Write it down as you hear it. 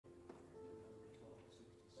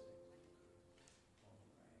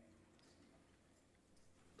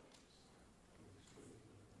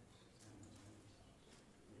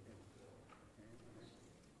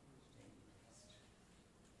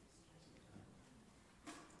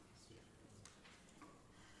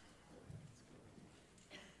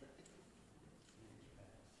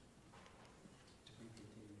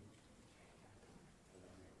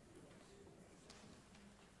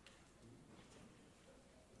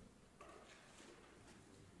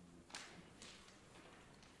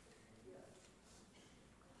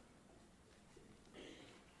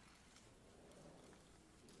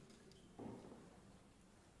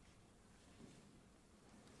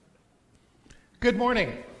Good morning.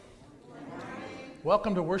 Good morning.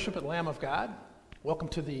 Welcome to worship at Lamb of God. Welcome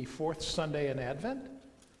to the fourth Sunday in Advent.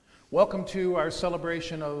 Welcome to our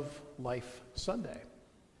celebration of Life Sunday.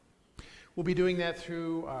 We'll be doing that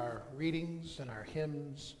through our readings and our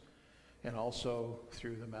hymns and also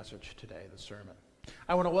through the message today, the sermon.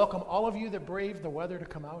 I want to welcome all of you that braved the weather to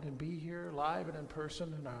come out and be here live and in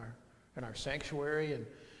person in our sanctuary, and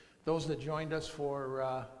those that joined us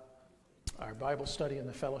for our Bible study in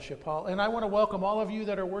the fellowship hall. And I want to welcome all of you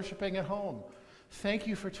that are worshiping at home. Thank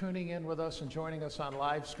you for tuning in with us and joining us on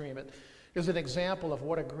live stream. It is an example of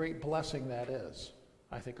what a great blessing that is,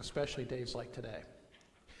 I think, especially days like today.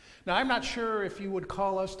 Now, I'm not sure if you would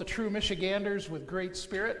call us the true Michiganders with great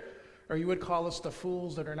spirit, or you would call us the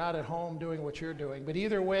fools that are not at home doing what you're doing. But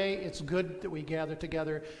either way, it's good that we gather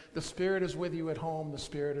together. The Spirit is with you at home. The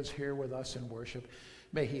Spirit is here with us in worship.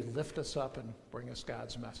 May He lift us up and bring us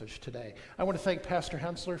God's message today. I want to thank Pastor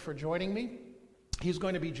Hensler for joining me. He's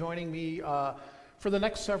going to be joining me for the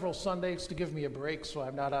next several Sundays to give me a break so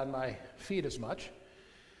I'm not on my feet as much.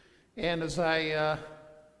 And as I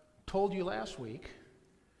told you last week,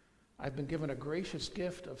 I've been given a gracious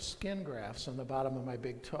gift of skin grafts on the bottom of my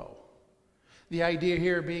big toe. The idea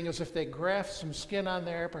here being is if they graft some skin on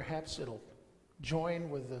there, perhaps it'll join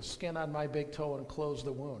with the skin on my big toe and close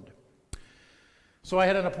the wound. So I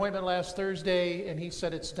had an appointment last Thursday, and he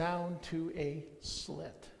said it's down to a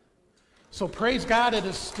slit. So praise God, it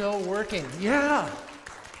is still working. Yeah.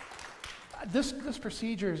 This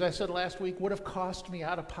procedure, as I said last week, would have cost me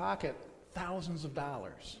out of pocket thousands of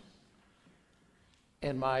dollars.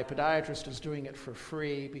 And my podiatrist is doing it for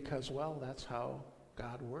free because, well, that's how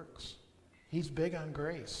God works. He's big on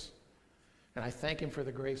grace. And I thank Him for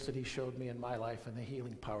the grace that He showed me in my life and the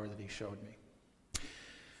healing power that He showed me.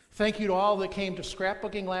 Thank you to all that came to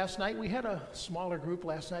scrapbooking last night. We had a smaller group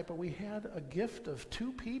last night, but we had a gift of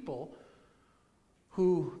 2 people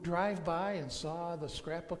who drive by and saw the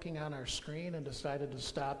scrapbooking on our screen and decided to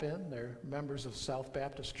stop in. They're members of South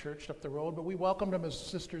Baptist Church up the road, but we welcomed them as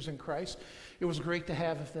sisters in Christ. It was great to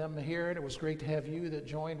have them here, and it was great to have you that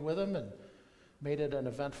joined with them and made it an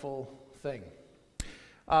eventful thing.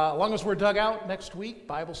 As long as we're dug out next week,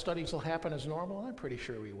 Bible studies will happen as normal, and I'm pretty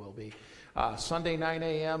sure we will be. Sunday, 9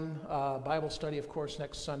 a.m., Bible study, of course,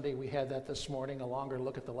 next Sunday. We had that this morning, a longer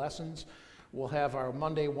look at the lessons. We'll have our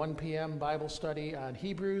Monday, 1 p.m. Bible study on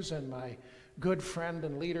Hebrews, and my good friend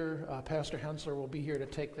and leader, Pastor Hensler, will be here to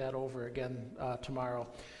take that over again tomorrow.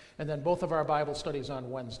 And then both of our Bible studies on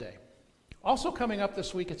Wednesday. Also coming up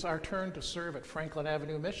this week, it's our turn to serve at Franklin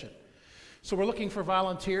Avenue Mission. So we're looking for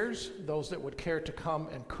volunteers, those that would care to come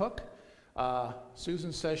and cook.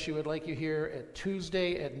 Susan says she would like you here at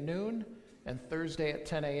Tuesday at noon and Thursday at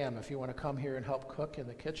 10 a.m. if you want to come here and help cook in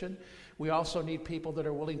the kitchen. We also need people that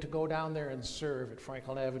are willing to go down there and serve at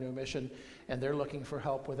Franklin Avenue Mission, and they're looking for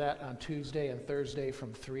help with that on Tuesday and Thursday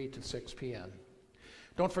from 3 to 6 p.m.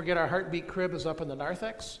 Don't forget our Heartbeat Crib is up in the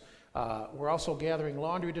narthex. We're also gathering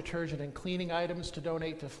laundry detergent and cleaning items to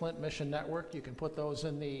donate to Flint Mission Network. You can put those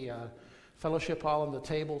in the fellowship hall on the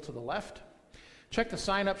table to the left. Check the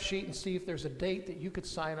sign-up sheet and see if there's a date that you could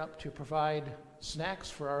sign up to provide snacks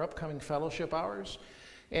for our upcoming fellowship hours.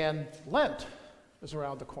 And Lent is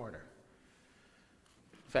around the corner.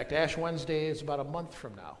 In fact, Ash Wednesday is about a month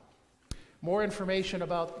from now. More information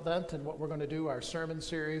about Lent and what we're going to do, our sermon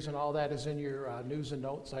series and all that is in your news and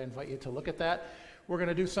notes. I invite you to look at that. We're going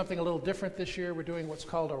to do something a little different this year. We're doing what's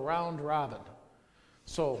called a round robin.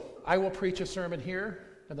 So I will preach a sermon here,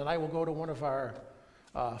 and then I will go to one of our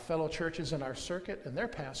fellow churches in our circuit, and their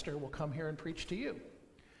pastor will come here and preach to you.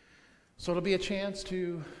 So it'll be a chance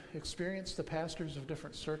to experience the pastors of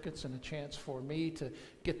different circuits and a chance for me to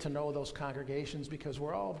get to know those congregations because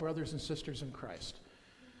we're all brothers and sisters in Christ.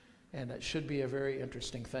 And it should be a very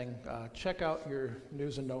interesting thing. Check out your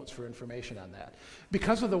news and notes for information on that.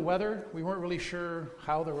 Because of the weather, we weren't really sure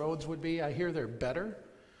how the roads would be. I hear they're better.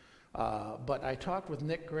 But I talked with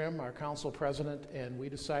Nick Grimm, our council president, and we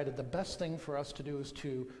decided the best thing for us to do is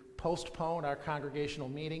to postpone our congregational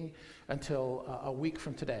meeting until a week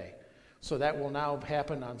from today. So that will now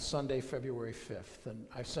happen on Sunday, February 5th. And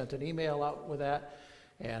I sent an email out with that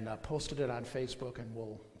and posted it on Facebook, and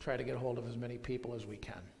we'll try to get a hold of as many people as we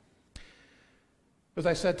can. As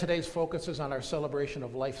I said, today's focus is on our celebration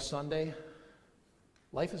of Life Sunday.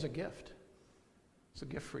 Life is a gift. It's a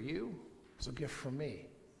gift for you. It's a gift for me.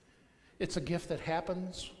 It's a gift that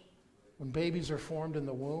happens when babies are formed in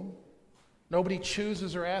the womb. Nobody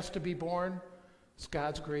chooses or asks to be born. It's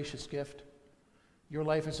God's gracious gift. Your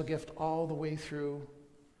life is a gift all the way through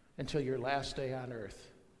until your last day on earth.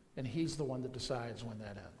 And He's the one that decides when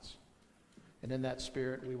that ends. And in that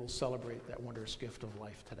spirit, we will celebrate that wondrous gift of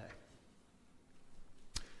life today.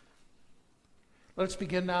 Let's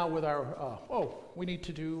begin now with our, we need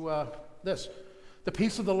to do this. The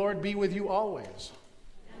peace of the Lord be with you always.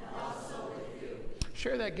 And also with you.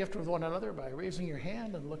 Share that gift with one another by raising your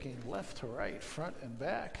hand and looking left to right, front and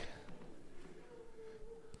back.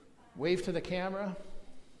 Wave to the camera.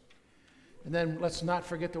 And then let's not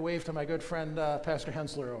forget to wave to my good friend, Pastor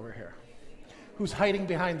Hensler over here, who's hiding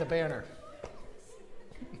behind the banner.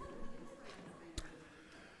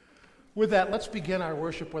 With that, let's begin our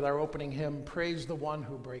worship with our opening hymn, Praise the One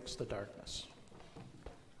Who Breaks the Darkness.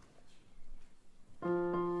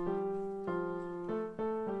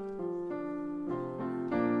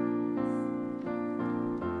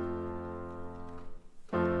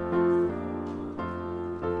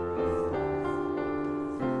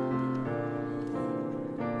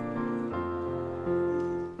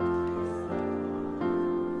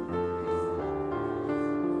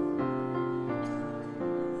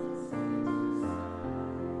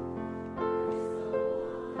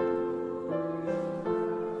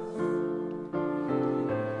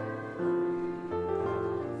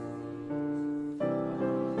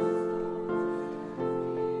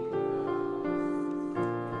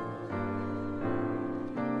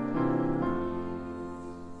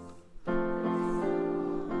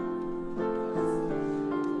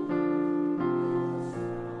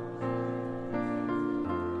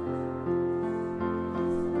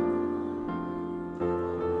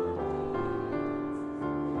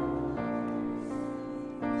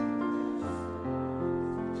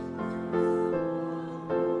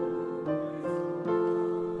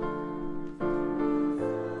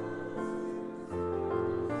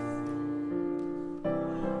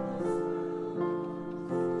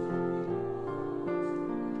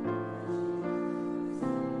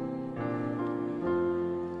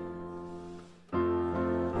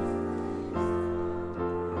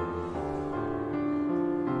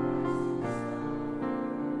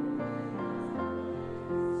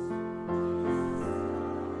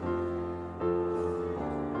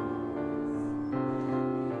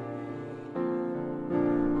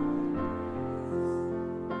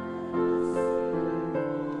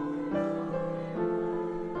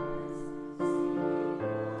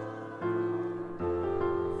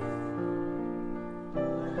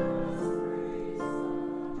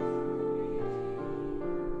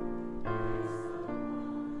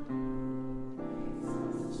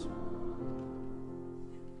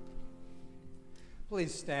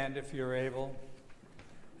 Please stand if you're able.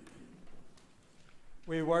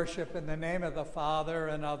 We worship in the name of the Father,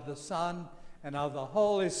 and of the Son, and of the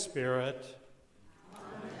Holy Spirit.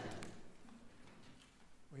 Amen.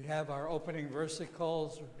 We have our opening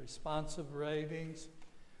versicles, responsive readings.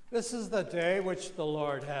 This is the day which the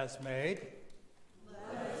Lord has made.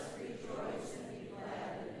 Let us rejoice and be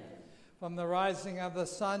glad in it. From the rising of the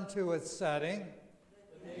sun to its setting,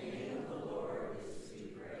 The name of the Lord is to be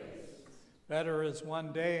praised. better is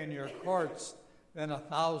one day in your courts than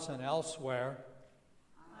 1,000 elsewhere.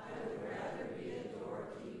 I would rather be a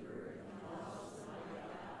doorkeeper in the house of my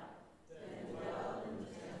God than dwell in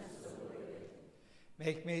the tents of the wicked.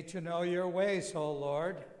 Make me to know your ways, O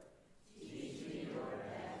Lord. Teach me your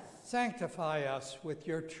paths. Sanctify us with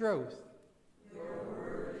your truth. Your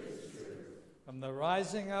word is truth. From the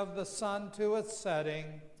rising of the sun to its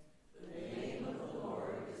setting, The name of the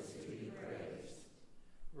Lord is to be praised.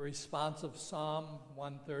 responsive Psalm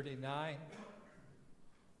 139.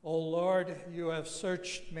 O Lord, you have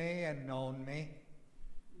searched me and known me.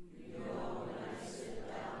 You know when I sit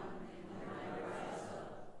down and when I rise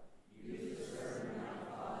up. You discern my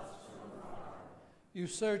thoughts from afar. You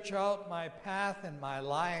search out my path and my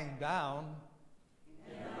lying down,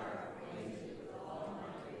 And are acquainted with all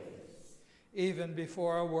my ways. even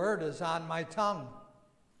before a word is on my tongue.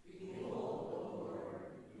 Behold, O Lord,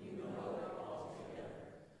 you know it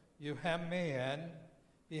altogether. You hem me in,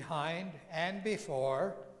 behind and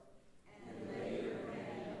before. And lay your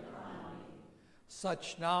hand upon me.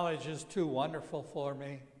 Such knowledge is too wonderful for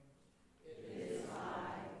me. It is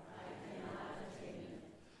high, I cannot attain it.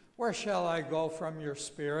 Where shall I go from your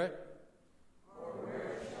spirit? Or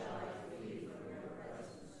where shall I flee from your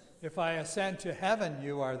presence? If I ascend to heaven,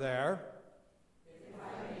 you are there. If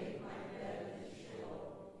I make my bed in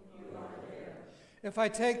Sheol, you are there. If I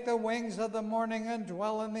take the wings of the morning and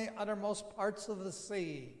dwell in the uttermost parts of the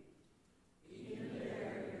sea, Even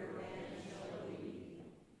there your hand shall lead me,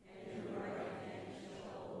 and your right hand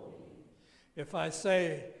shall hold me. if I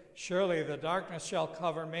say, surely the darkness shall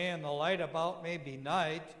cover me and the light about me be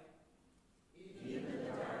night, Even the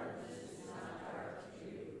darkness is not dark to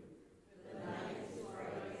you. The night is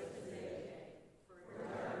bright as the day, for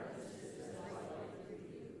darkness is as light with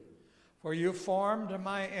you. for you formed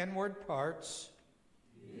my inward parts.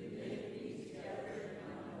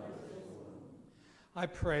 I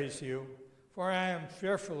praise you, for I am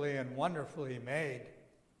fearfully and wonderfully made.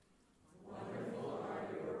 Wonderful are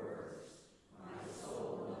your works. My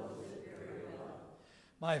soul knows it very well.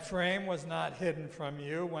 My frame was not hidden from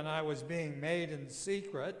you when I was being made in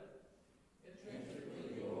secret.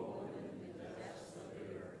 Intricately woven in the depths of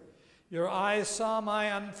the earth. Your eyes saw my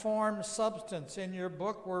unformed substance. In your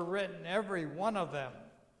book were written, every one of them.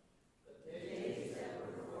 The days that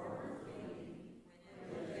were formerly,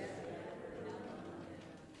 when the death had none of them.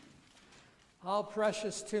 How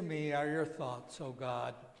precious to me are your thoughts, O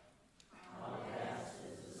God. How vast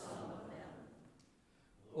is the sum of them.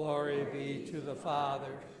 Glory be to the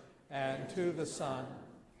Father, and to the Son,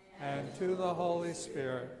 and to the Holy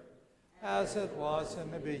Spirit, as it was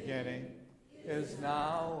in the beginning, is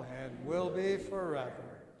now, and will be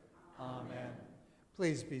forever. Amen.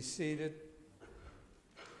 Please be seated.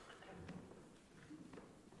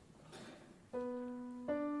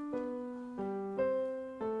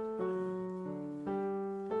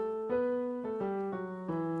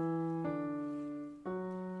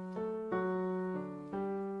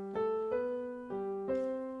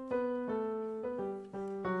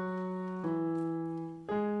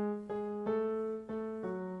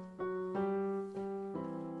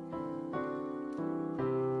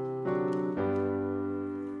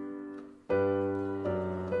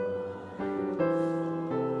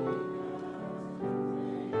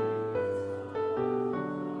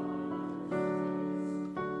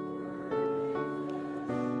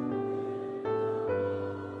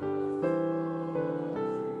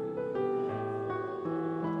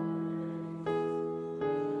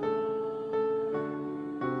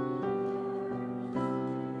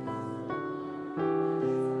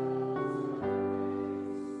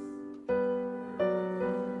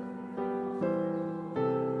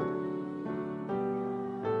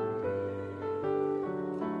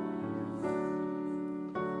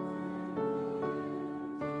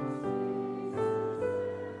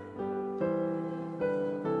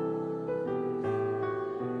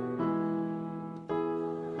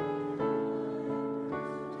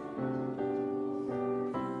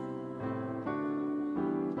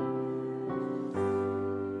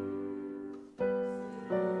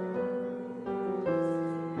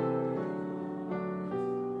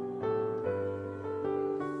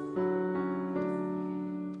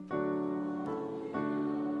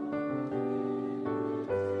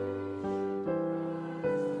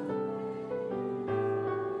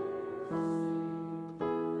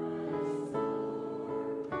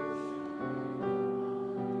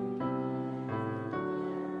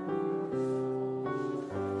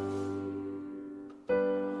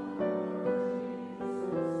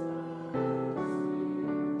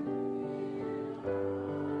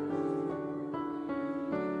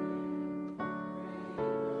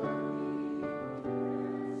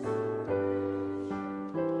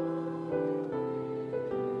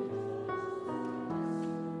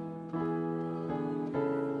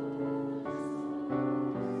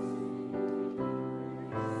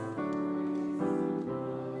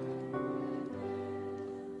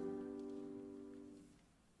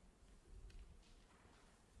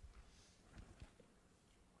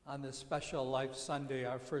 On this special Life Sunday,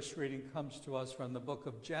 our first reading comes to us from the book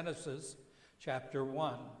of Genesis, chapter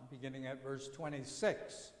 1, beginning at verse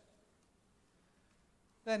 26.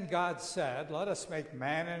 Then God said, "Let us make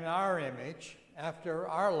man in our image, after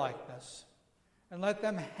our likeness, and let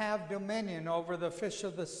them have dominion over the fish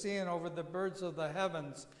of the sea, and over the birds of the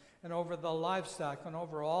heavens, and over the livestock, and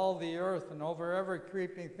over all the earth, and over every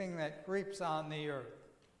creeping thing that creeps on the earth."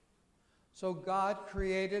 So God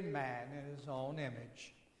created man in his own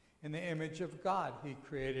image. In the image of God he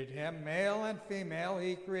created him, male and female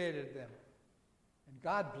he created them. And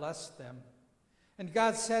God blessed them. And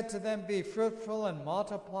God said to them, "Be fruitful and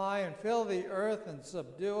multiply, and fill the earth and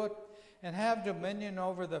subdue it, and have dominion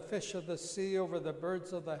over the fish of the sea, over the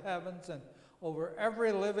birds of the heavens, and over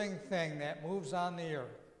every living thing that moves on the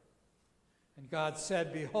earth." And God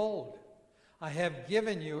said, "Behold, I have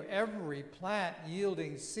given you every plant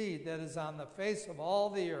yielding seed that is on the face of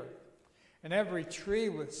all the earth, and every tree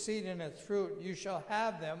with seed in its fruit, you shall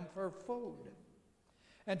have them for food.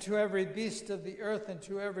 And to every beast of the earth, and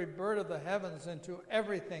to every bird of the heavens, and to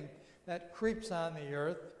everything that creeps on the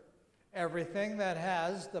earth, everything that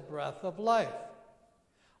has the breath of life,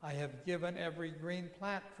 I have given every green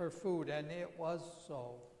plant for food." And it was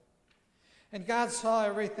so. And God saw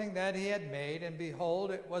everything that he had made, and behold,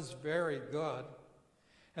 it was very good.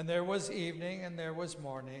 And there was evening, and there was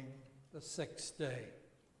morning, the sixth day.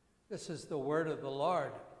 This is the word of the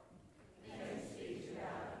Lord. Thanks be to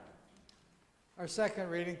God. Our second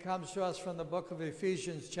reading comes to us from the book of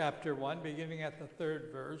Ephesians chapter 1, beginning at the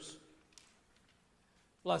 3rd verse.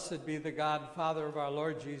 Blessed be the God and Father of our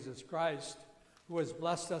Lord Jesus Christ, who has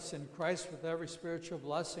blessed us in Christ with every spiritual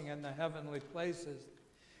blessing in the heavenly places,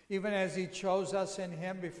 even as he chose us in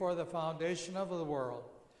him before the foundation of the world,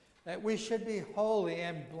 that we should be holy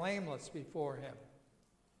and blameless before him.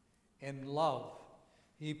 In love,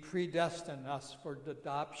 he predestined us for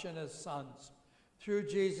adoption as sons through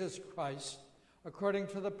Jesus Christ, according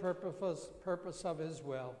to the purpose of his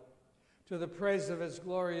will, to the praise of his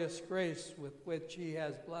glorious grace with which he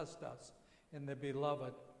has blessed us in the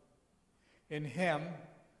beloved. In him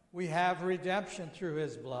we have redemption through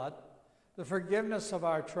his blood, the forgiveness of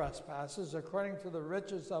our trespasses, according to the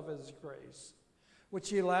riches of his grace, which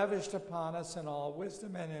he lavished upon us in all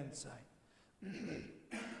wisdom and insight,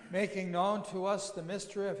 making known to us the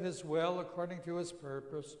mystery of his will, according to his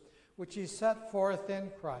purpose, which he set forth in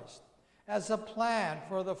Christ, as a plan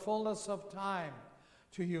for the fullness of time,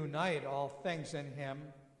 to unite all things in him,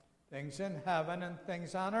 things in heaven and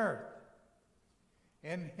things on earth.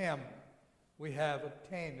 In him we have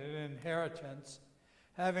obtained an inheritance,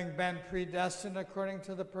 having been predestined according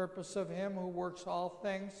to the purpose of him who works all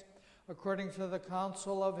things according to the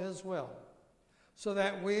counsel of his will, so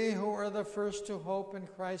that we who are the first to hope in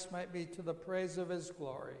Christ might be to the praise of his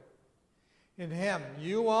glory. In him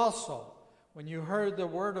you also, when you heard the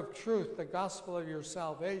word of truth, the gospel of your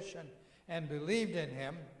salvation, and believed in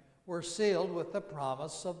him, were sealed with the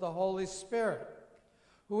promise of the Holy Spirit,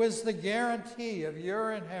 who is the guarantee of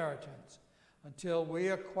your inheritance until we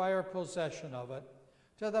acquire possession of it,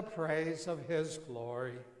 to the praise of his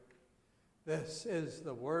glory. This is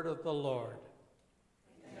the word of the Lord.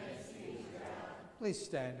 Thanks be to God. Please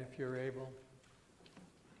stand if you're able.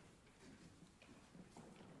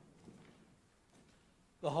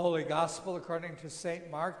 The Holy Gospel according to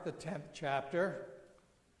St. Mark, the 10th chapter.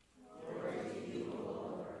 Glory to you, O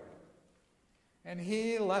Lord. And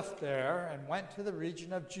he left there and went to the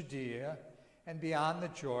region of Judea and beyond the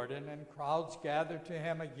Jordan, and crowds gathered to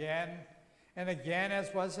him again and again,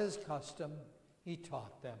 as was his custom, he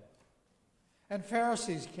taught them. And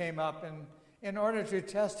Pharisees came up and, in order to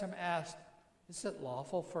test him, asked, "Is it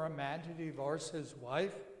lawful for a man to divorce his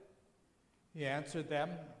wife?" He answered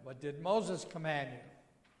them, "What did Moses command you?"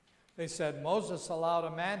 They said, "Moses allowed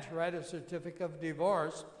a man to write a certificate of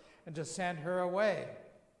divorce and to send her away."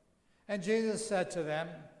 And Jesus said to them,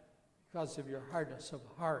 "Because of your hardness of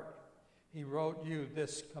heart, he wrote you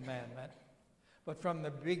this commandment. But from the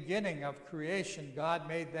beginning of creation, God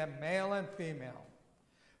made them male and female.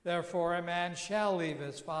 Therefore, a man shall leave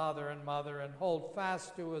his father and mother and hold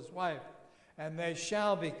fast to his wife, and they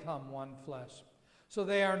shall become one flesh. So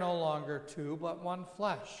they are no longer two, but one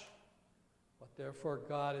flesh. What therefore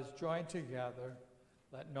God has joined together,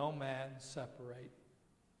 let no man separate."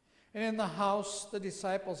 And in the house the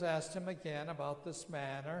disciples asked him again about this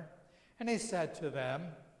matter, and he said to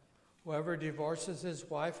them, "Whoever divorces his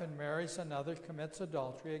wife and marries another commits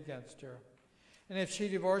adultery against her. And if she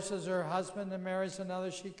divorces her husband and marries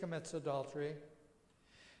another, she commits adultery."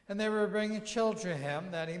 And they were bringing children to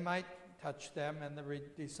him that he might touch them, and the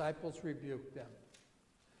disciples rebuked them.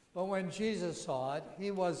 But when Jesus saw it,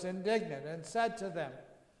 he was indignant and said to them,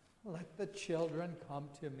 "Let the children come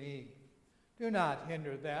to me. Do not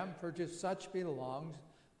hinder them, for to such belongs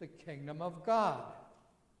the kingdom of God.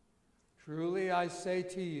 Truly I say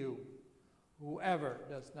to you, whoever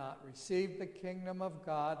does not receive the kingdom of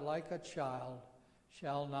God like a child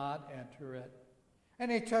shall not enter it."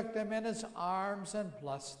 And he took them in his arms and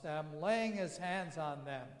blessed them, laying his hands on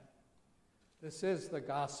them. This is the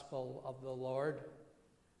gospel of the Lord.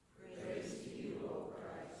 Praise to you, O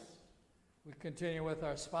Christ. We continue with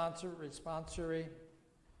our responsory.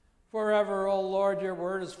 Forever, O Lord, your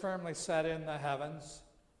word is firmly set in the heavens.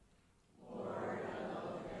 Lord, I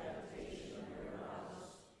love the habitation of your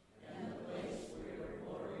house and the place where your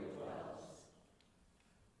glory dwells.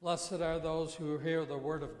 Blessed are those who hear the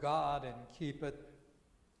word of God and keep it.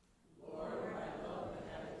 Lord, I love the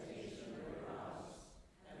habitation of your house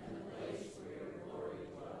and the place where your glory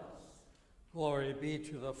dwells. Glory be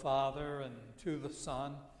to the Father, and to the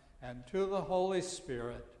Son, and to the Holy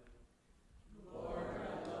Spirit. Lord,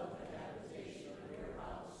 I love the habitation of your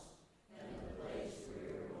house and the place where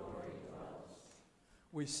your glory dwells.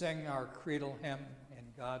 We sing our creedal hymn,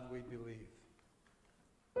 "In God We Believe."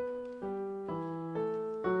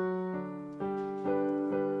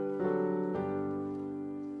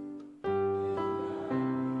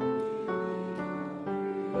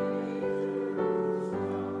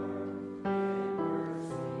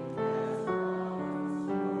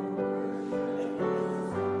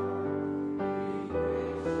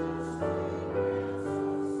 Gracious,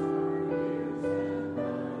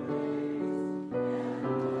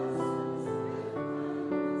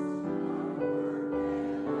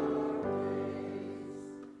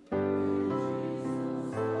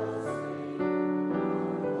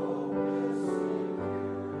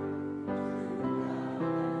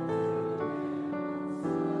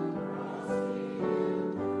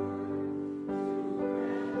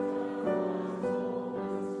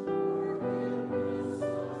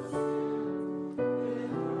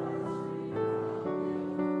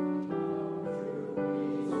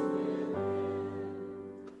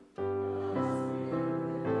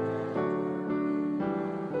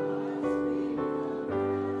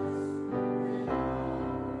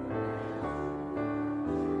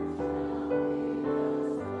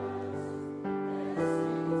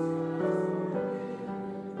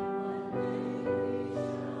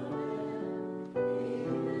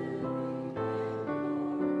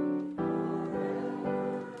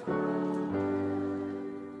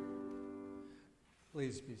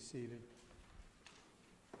 Please be seated.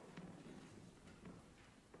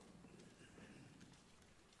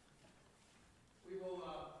 We will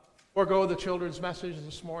forego the children's message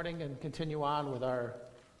this morning and continue on with our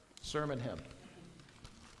sermon hymn.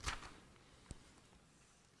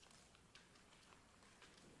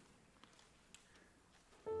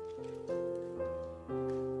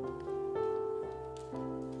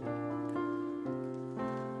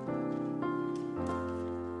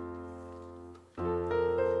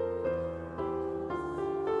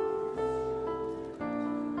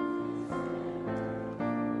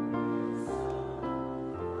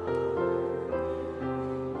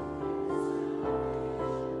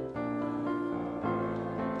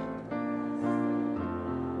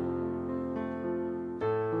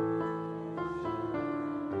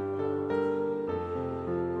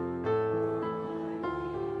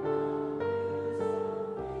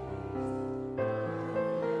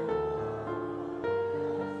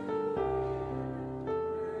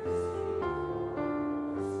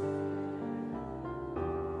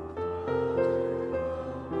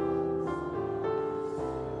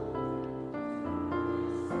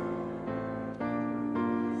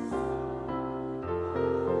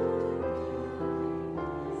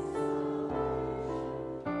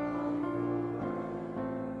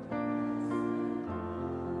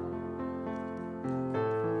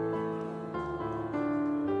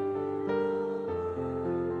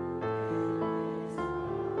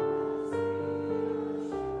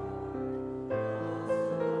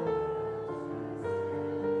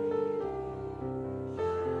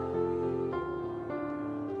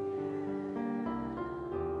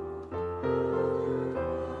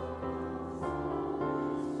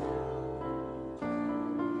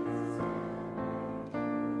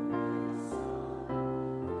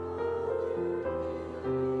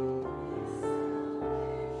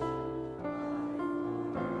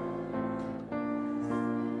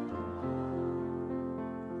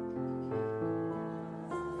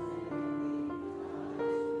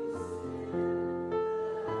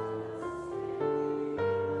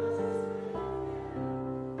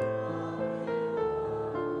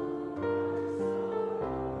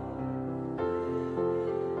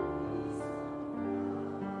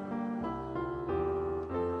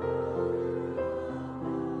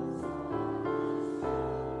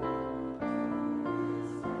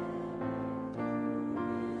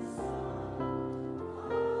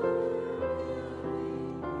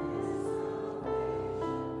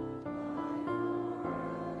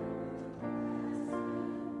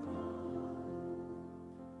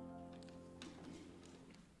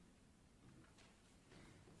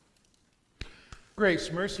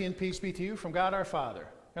 Grace, mercy, and peace be to you from God our Father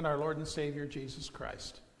and our Lord and Savior Jesus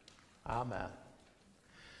Christ. Amen.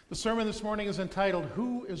 The sermon this morning is entitled,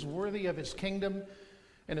 Who is Worthy of His Kingdom?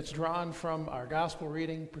 And it's drawn from our gospel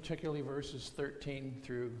reading, particularly verses 13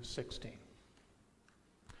 through 16.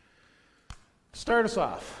 To start us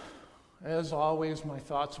off, as always, my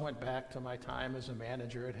thoughts went back to my time as a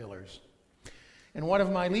manager at Hiller's. And one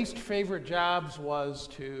of my least favorite jobs was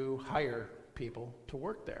to hire people to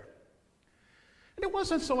work there. And it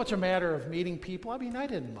wasn't so much a matter of meeting people. I mean, I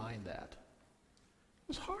didn't mind that. It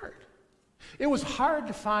was hard. It was hard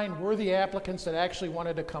to find worthy applicants that actually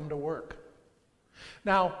wanted to come to work.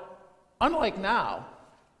 Now, unlike now,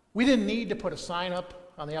 we didn't need to put a sign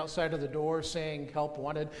up on the outside of the door saying help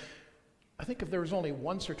wanted. I think if there was only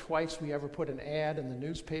once or twice we ever put an ad in the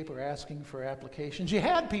newspaper asking for applications, you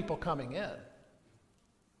had people coming in.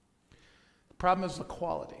 The problem is the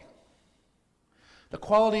quality. The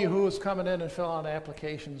quality of who was coming in and filling out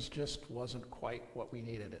applications just wasn't quite what we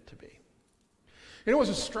needed it to be. And it was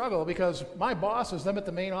a struggle because my bosses, them at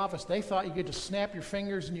the main office, they thought you could just snap your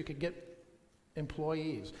fingers and you could get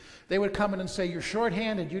employees. They would come in and say, you're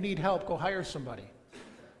shorthanded, you need help, go hire somebody.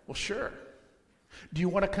 Well, sure. Do you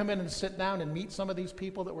want to come in and sit down and meet some of these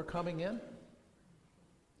people that were coming in?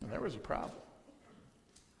 And there was a problem.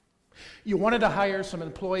 You wanted to hire some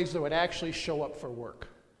employees that would actually show up for work.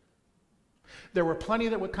 There were plenty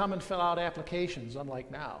that would come and fill out applications,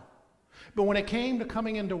 unlike now. But when it came to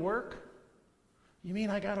coming into work, you mean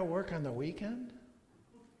I got to work on the weekend?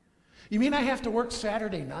 You mean I have to work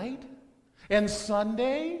Saturday night and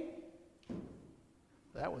Sunday?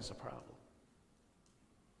 That was a problem.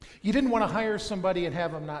 You didn't want to hire somebody and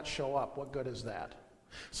have them not show up. What good is that?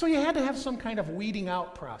 So you had to have some kind of weeding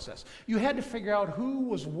out process. You had to figure out who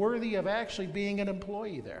was worthy of actually being an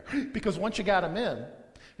employee there. Because once you got them in,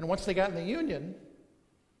 and once they got in the union,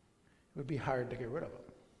 it would be hard to get rid of them.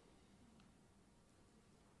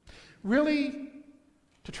 Really,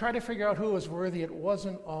 to try to figure out who was worthy, it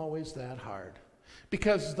wasn't always that hard.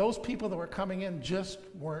 because those people that were coming in just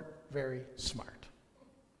weren't very smart.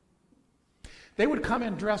 They would come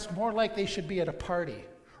in dressed more like they should be at a party,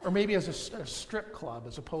 or maybe as a strip club,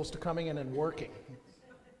 as opposed to coming in and working.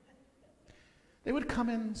 They would come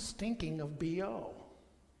in stinking of BO,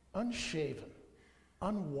 unshaven,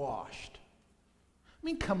 unwashed. I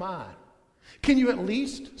mean, come on. Can you at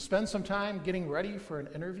least spend some time getting ready for an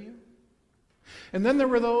interview? And then there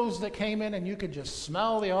were those that came in and you could just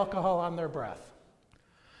smell the alcohol on their breath.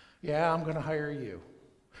 Yeah, I'm going to hire you.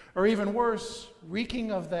 Or even worse,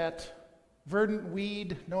 reeking of that verdant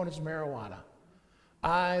weed known as marijuana.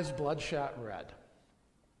 Eyes bloodshot red.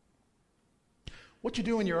 What you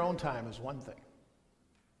do in your own time is one thing.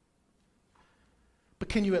 But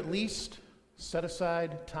can you at least set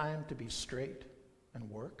aside time to be straight and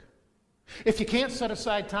work? If you can't set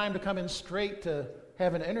aside time to come in straight to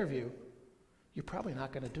have an interview, you're probably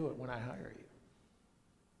not going to do it when I hire you.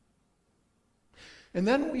 And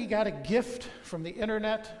then we got a gift from the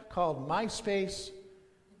internet called MySpace,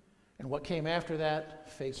 and what came after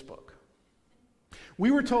that, Facebook. We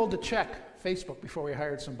were told to check Facebook before we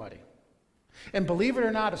hired somebody. And believe it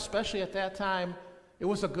or not, especially at that time, it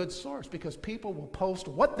was a good source because people will post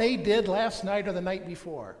what they did last night or the night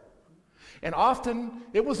before. And often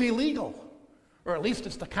it was illegal, or at least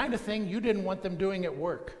it's the kind of thing you didn't want them doing at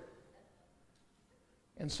work.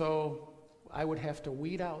 And so I would have to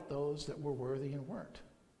weed out those that were worthy and weren't.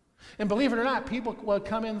 And believe it or not, people would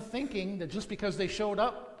come in thinking that just because they showed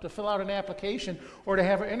up to fill out an application or to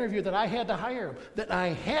have an interview that I had to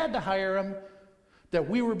hire them, that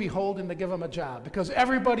we were beholden to give them a job because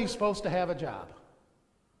everybody's supposed to have a job.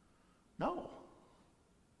 No.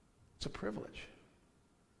 It's a privilege.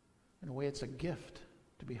 In a way, it's a gift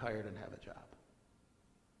to be hired and have a job.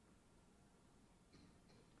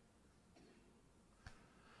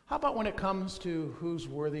 How about when it comes to who's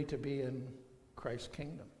worthy to be in Christ's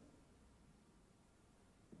kingdom?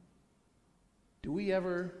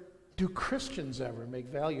 Do Christians ever make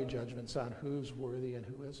value judgments on who's worthy and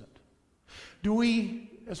who isn't? Do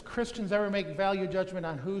we, as Christians, ever make value judgment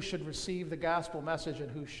on who should receive the gospel message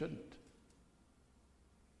and who shouldn't?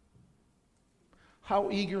 How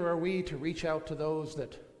eager are we to reach out to those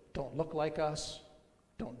that don't look like us,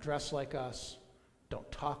 don't dress like us, don't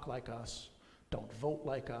talk like us, don't vote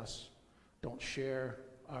like us, don't share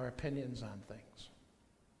our opinions on things?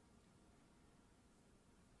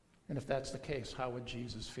 And if that's the case, how would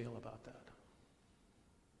Jesus feel about that?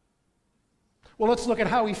 Well, let's look at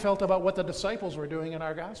how he felt about what the disciples were doing in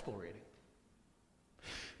our gospel reading.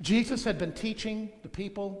 Jesus had been teaching the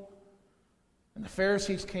people, and the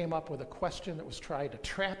Pharisees came up with a question that was trying to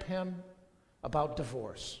trap him about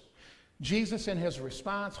divorce. Jesus, in his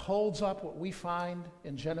response, holds up what we find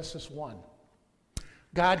in Genesis 1.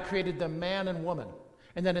 God created them man and woman.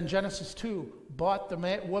 And then in Genesis 2, brought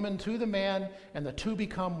the woman to the man, and the two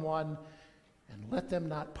become one, and let them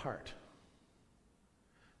not part.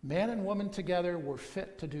 Man and woman together were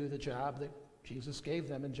fit to do the job that Jesus gave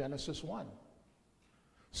them in Genesis 1.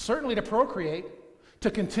 Certainly to procreate,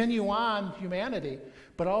 to continue on humanity,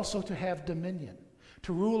 but also to have dominion,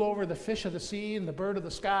 to rule over the fish of the sea and the bird of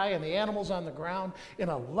the sky and the animals on the ground in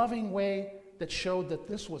a loving way that showed that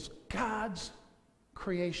this was God's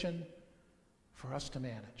creation for us to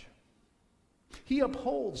manage. He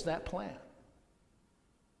upholds that plan.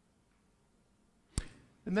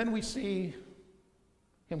 And then we see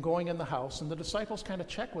him going in the house, and the disciples kind of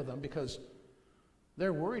check with him because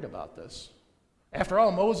they're worried about this. After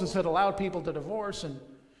all, Moses had allowed people to divorce, and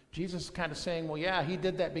Jesus is kind of saying, well, yeah, he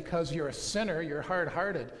did that because you're a sinner, you're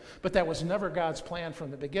hard-hearted, but that was never God's plan from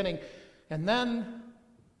the beginning. And then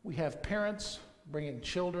we have parents bringing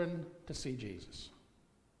children to see Jesus.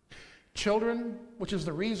 Children, which is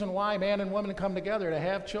the reason why man and woman come together to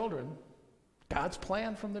have children, God's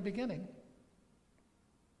plan from the beginning.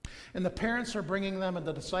 And the parents are bringing them, and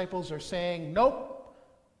the disciples are saying, nope,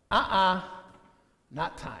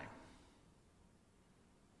 not time.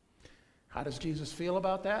 How does Jesus feel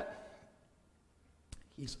about that?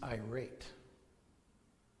 He's irate.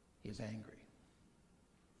 He's angry.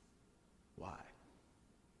 Why?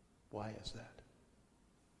 Why is that?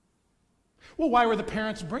 Well, why were the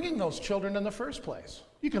parents bringing those children in the first place?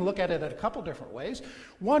 You can look at it in a couple different ways.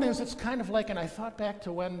 One is it's kind of like, and I thought back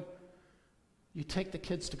to when you take the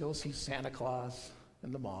kids to go see Santa Claus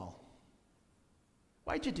in the mall.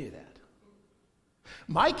 Why'd you do that?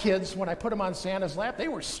 My kids, when I put them on Santa's lap, they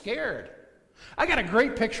were scared. I got a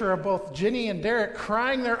great picture of both Ginny and Derek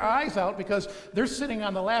crying their eyes out because they're sitting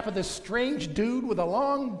on the lap of this strange dude with a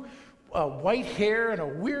long white hair and a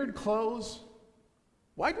weird clothes.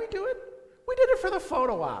 Why'd we do it? We did it for the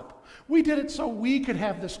photo op. We did it so we could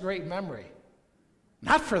have this great memory.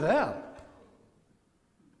 Not for them.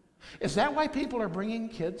 Is that why people are bringing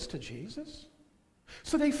kids to Jesus?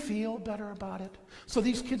 So they feel better about it. So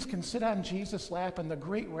these kids can sit on Jesus' lap and the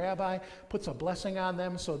great rabbi puts a blessing on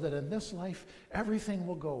them so that in this life everything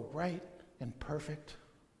will go right and perfect.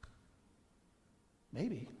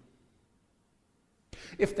 Maybe.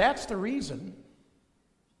 If that's the reason,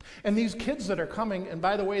 and these kids that are coming, and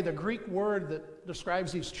by the way, the Greek word that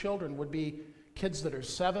describes these children would be kids that are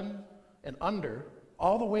 7 and under,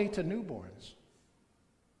 all the way to newborns.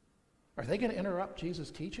 Are they going to interrupt Jesus'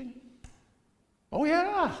 teaching? Oh,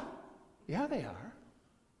 yeah. Yeah, they are.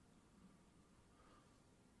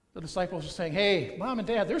 The disciples are saying, hey, Mom and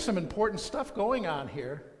Dad, there's some important stuff going on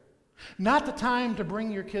here. Not the time to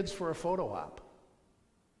bring your kids for a photo op.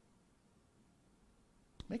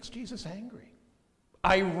 Makes Jesus angry.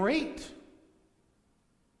 Irate.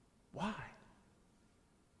 Why?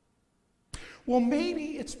 Well,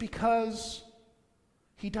 maybe it's because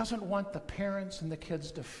he doesn't want the parents and the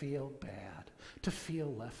kids to feel bad, to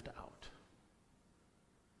feel left out.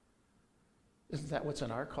 Isn't that what's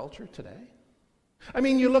in our culture today? I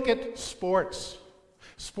mean, you look at sports.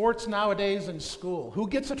 Sports nowadays in school. Who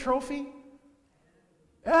gets a trophy?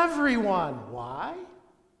 Everyone. Why?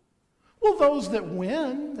 Well, those that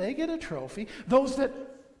win, they get a trophy. Those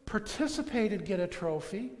that participated get a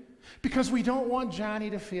trophy because we don't want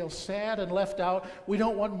Johnny to feel sad and left out. We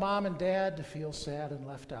don't want Mom and Dad to feel sad and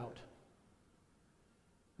left out.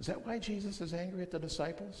 Is that why Jesus is angry at the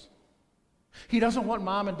disciples? He doesn't want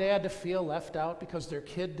Mom and Dad to feel left out because their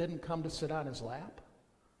kid didn't come to sit on his lap?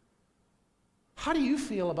 How do you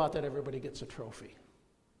feel about that everybody gets a trophy?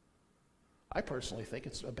 I personally think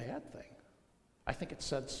it's a bad thing. I think it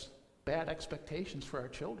sets bad expectations for our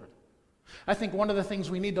children. I think one of the things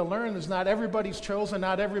we need to learn is not everybody's chosen,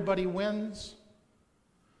 not everybody wins.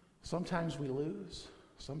 Sometimes we lose,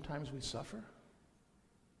 sometimes we suffer.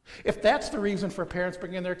 If that's the reason for parents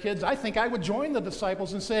bringing their kids, I think I would join the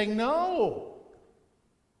disciples in saying no.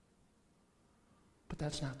 But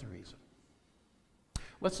that's not the reason.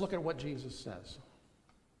 Let's look at what Jesus says.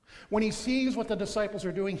 When he sees what the disciples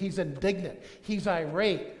are doing, he's indignant. He's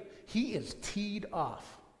irate. He is teed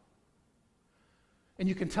off. And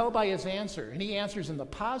you can tell by his answer, and he answers in the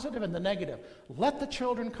positive and the negative. Let the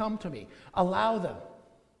children come to me. Allow them.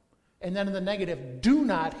 And then in the negative, do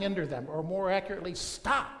not hinder them, or more accurately,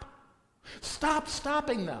 stop. Stop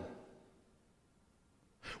stopping them.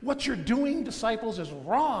 What you're doing, disciples, is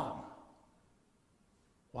wrong.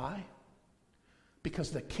 Why? Because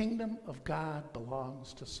the kingdom of God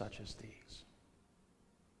belongs to such as these.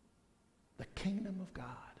 The kingdom of God.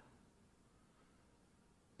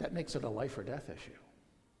 That makes it a life or death issue.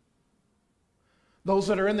 Those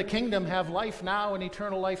that are in the kingdom have life now and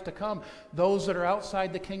eternal life to come. Those that are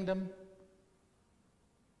outside the kingdom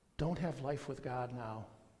don't have life with God now,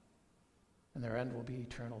 and their end will be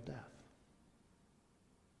eternal death.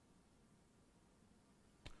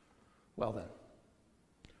 Well then,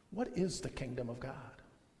 what is the kingdom of God?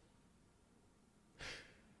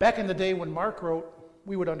 Back in the day when Mark wrote,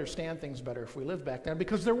 we would understand things better if we lived back then,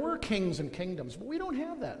 because there were kings and kingdoms, but we don't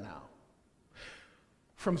have that now.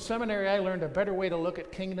 From seminary, I learned a better way to look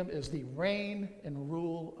at kingdom is the reign and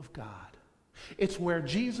rule of God. It's where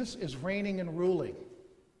Jesus is reigning and ruling.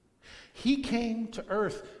 He came to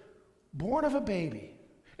earth, born of a baby,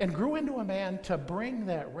 and grew into a man to bring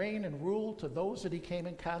that reign and rule to those that he came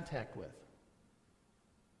in contact with.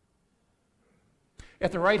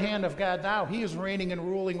 At the right hand of God now, he is reigning and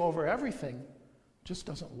ruling over everything, just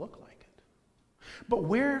doesn't look like it. But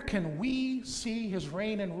where can we see his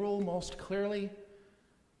reign and rule most clearly?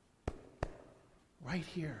 Right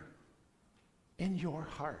here, in your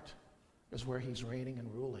heart, is where he's reigning and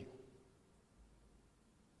ruling.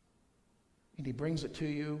 And he brings it to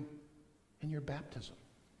you in your baptism,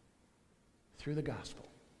 through the gospel.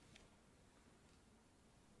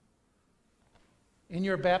 In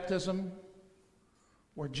your baptism,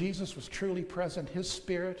 where Jesus was truly present, his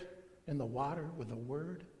Spirit in the water with the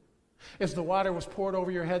Word. As the water was poured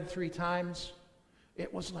over your head 3 times,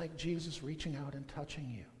 it was like Jesus reaching out and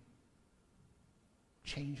touching you,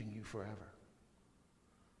 changing you forever.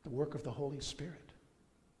 The work of the Holy Spirit.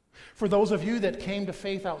 For those of you that came to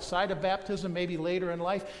faith outside of baptism, maybe later in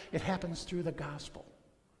life, it happens through the gospel,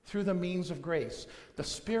 through the means of grace, the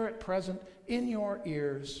Spirit present in your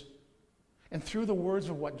ears, and through the words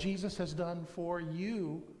of what Jesus has done for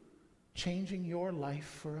you, changing your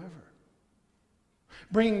life forever.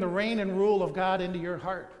 Bringing the reign and rule of God into your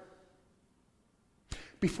heart.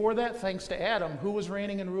 Before that, thanks to Adam, who was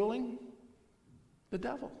reigning and ruling? The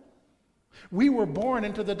devil. We were born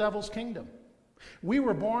into the devil's kingdom. We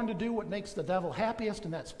were born to do what makes the devil happiest,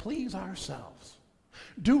 and that's please ourselves.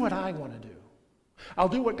 Do what I want to do. I'll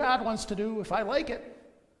do what God wants to do if I like it.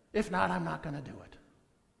 If not, I'm not going to do it.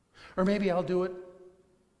 Or maybe I'll do it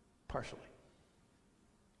partially.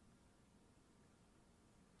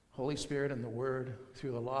 Holy Spirit and the Word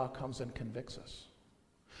through the law comes and convicts us.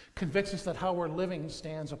 Convicts us that how we're living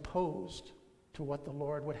stands opposed to what the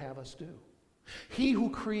Lord would have us do. He who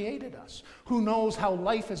created us, who knows how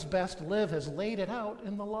life is best lived, has laid it out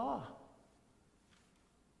in the law.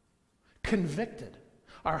 Convicted.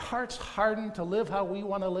 Our hearts hardened to live how we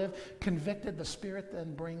want to live. Convicted, the Spirit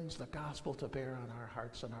then brings the gospel to bear on our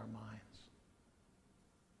hearts and our minds.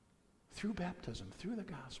 Through baptism, through the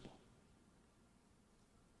gospel.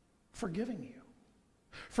 Forgiving you.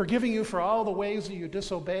 Forgiving you for all the ways that you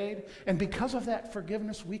disobeyed. And because of that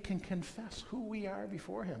forgiveness, we can confess who we are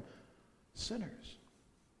before Him. Sinners.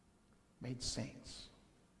 Made saints.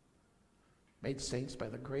 Made saints by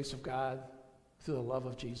the grace of God through the love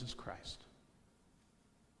of Jesus Christ.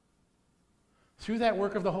 Through that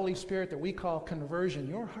work of the Holy Spirit that we call conversion,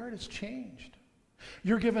 your heart is changed.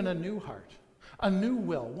 You're given a new heart, a new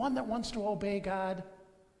will, one that wants to obey God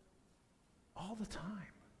all the time.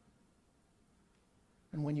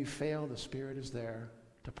 And when you fail, the Spirit is there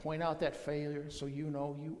to point out that failure so you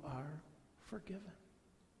know you are forgiven.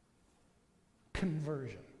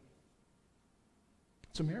 Conversion.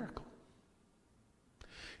 It's a miracle.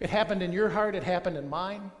 It happened in your heart, it happened in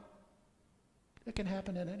mine. It can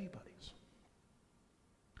happen in anybody's.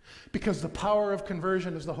 Because the power of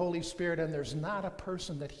conversion is the Holy Spirit, and there's not a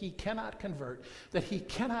person that He cannot convert, that He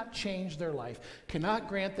cannot change their life, cannot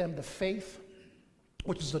grant them the faith,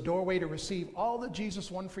 which is the doorway to receive all that Jesus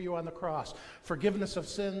won for you on the cross. Forgiveness of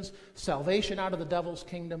sins, salvation out of the devil's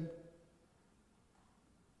kingdom.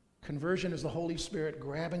 Conversion is the Holy Spirit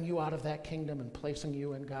grabbing you out of that kingdom and placing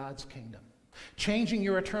you in God's kingdom. Changing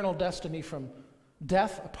your eternal destiny from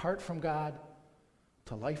death apart from God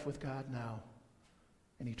to life with God now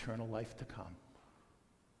and eternal life to come.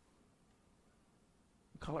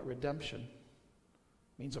 We call it redemption.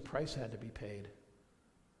 It means a price had to be paid.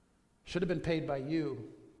 Should have been paid by you,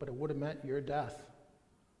 but it would have meant your death,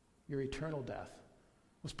 your eternal death,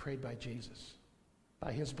 was paid by Jesus,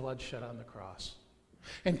 by His blood shed on the cross,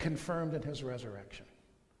 and confirmed in His resurrection.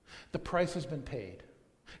 The price has been paid.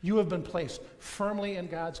 You have been placed firmly in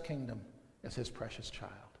God's kingdom as His precious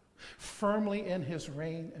child, firmly in His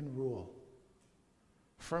reign and rule,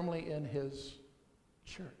 firmly in His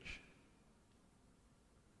church,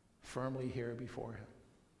 firmly here before Him.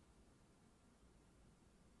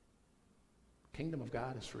 Kingdom of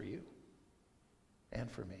God is for you and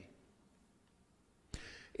for me.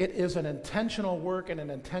 It is an intentional work and an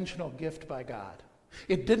intentional gift by God.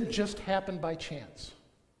 It didn't just happen by chance.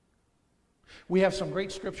 We have some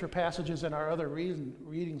great scripture passages in our other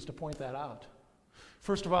readings to point that out.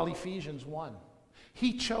 First of all, Ephesians 1.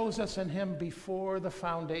 He chose us in Him before the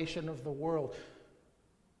foundation of the world.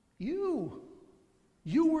 You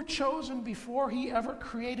were chosen before He ever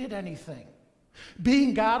created anything.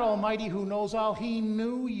 Being God Almighty who knows all, He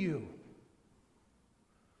knew you.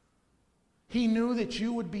 He knew that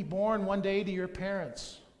you would be born one day to your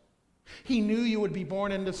parents. He knew you would be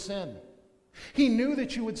born into sin. He knew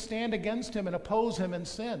that you would stand against Him and oppose Him in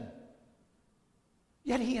sin.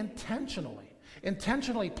 Yet He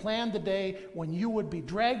intentionally planned the day when you would be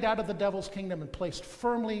dragged out of the devil's kingdom and placed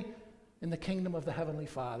firmly in the kingdom of the Heavenly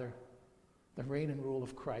Father, the reign and rule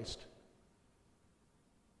of Christ.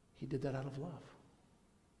 He did that out of love.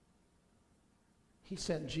 He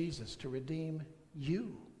sent Jesus to redeem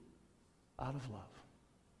you out of love.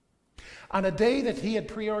 On a day that He had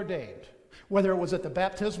preordained, whether it was at the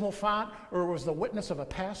baptismal font or it was the witness of a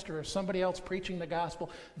pastor or somebody else preaching the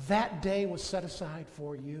gospel, that day was set aside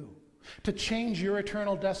for you to change your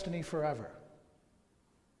eternal destiny forever.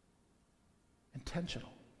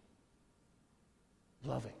 Intentional,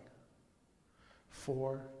 loving,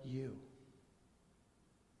 for you.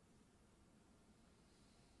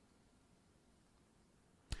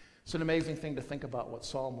 It's an amazing thing to think about what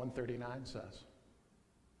Psalm 139 says.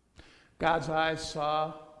 God's eyes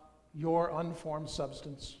saw your unformed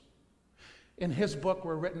substance. In His book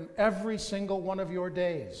were written every single one of your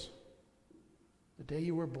days. The day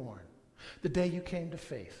you were born, the day you came to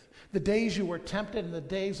faith, the days you were tempted, and the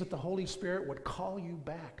days that the Holy Spirit would call you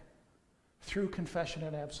back through confession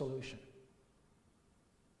and absolution.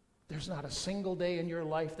 There's not a single day in your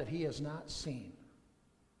life that He has not seen.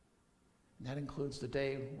 And that includes the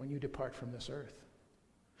day when you depart from this earth.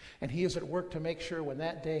 And He is at work to make sure when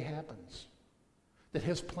that day happens that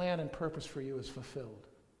His plan and purpose for you is fulfilled.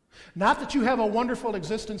 Not that you have a wonderful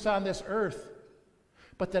existence on this earth,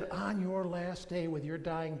 but that on your last day with your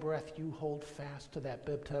dying breath you hold fast to that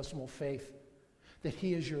baptismal faith that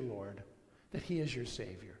he is your Lord, that he is your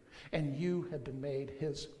Savior, and you have been made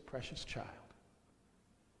his precious child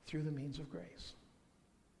through the means of grace.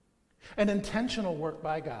 An intentional work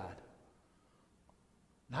by God,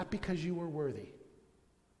 not because you were worthy,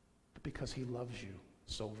 but because he loves you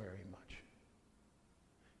so very much.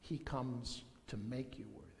 He comes to make you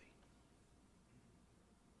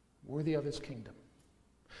worthy of his kingdom.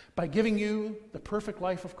 By giving you the perfect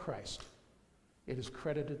life of Christ, it is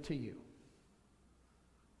credited to you.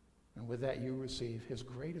 And with that, you receive his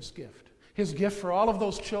greatest gift, his gift for all of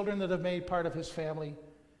those children that have made part of his family,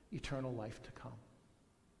 eternal life to come.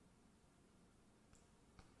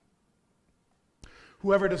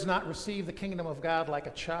 Whoever does not receive the kingdom of God like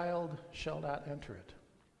a child shall not enter it.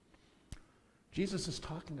 Jesus is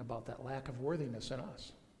talking about that lack of worthiness in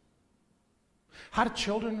us. How do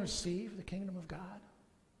children receive the kingdom of God?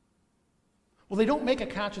 Well, they don't make a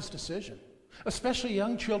conscious decision. Especially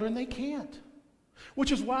young children, they can't.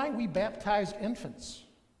 Which is why we baptize infants.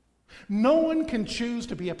 No one can choose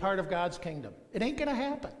to be a part of God's kingdom. It ain't going to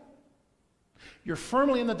happen. You're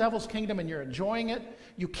firmly in the devil's kingdom and you're enjoying it.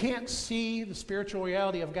 You can't see the spiritual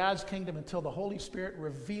reality of God's kingdom until the Holy Spirit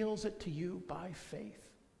reveals it to you by faith.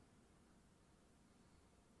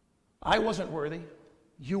 I wasn't worthy.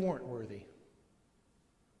 You weren't worthy. It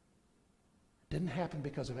didn't happen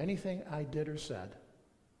because of anything I did or said.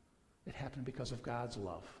 It happened because of God's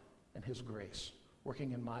love and his grace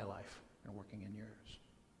working in my life and working in yours.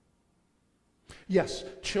 Yes,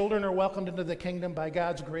 children are welcomed into the kingdom by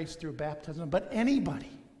God's grace through baptism, but anybody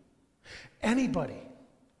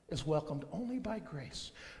is welcomed only by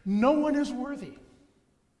grace. No one is worthy.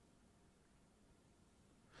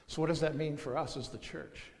 So what does that mean for us as the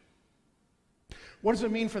church? What does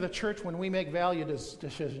it mean for the church when we make value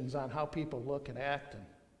decisions on how people look and act and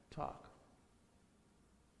talk?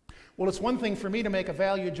 Well, it's one thing for me to make a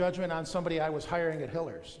value judgment on somebody I was hiring at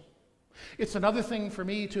Hiller's. It's another thing for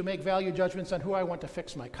me to make value judgments on who I want to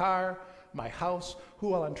fix my car, my house,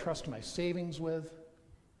 who I'll entrust my savings with.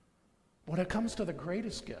 When it comes to the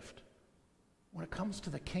greatest gift, when it comes to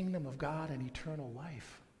the kingdom of God and eternal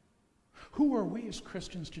life, who are we as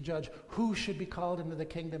Christians to judge who should be called into the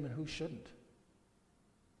kingdom and who shouldn't?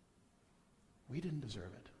 We didn't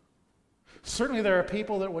deserve it. Certainly there are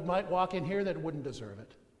people that might walk in here that wouldn't deserve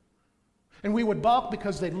it. And we would balk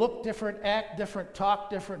because they look different, act different, talk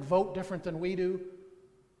different, vote different than we do.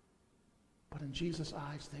 But in Jesus'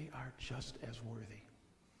 eyes, they are just as worthy.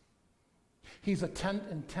 He's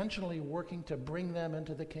intentionally working to bring them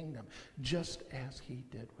into the kingdom, just as he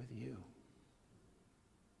did with you.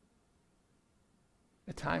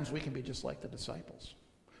 At times, we can be just like the disciples.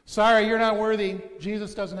 Sorry, you're not worthy.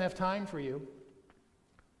 Jesus doesn't have time for you.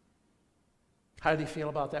 How did he feel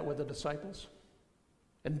about that with the disciples?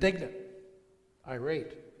 Indignant.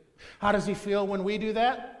 Irate. How does he feel when we do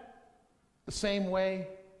that? The same way,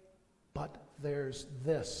 but there's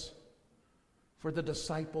this. For the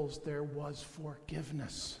disciples, there was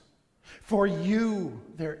forgiveness. For you,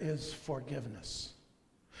 there is forgiveness.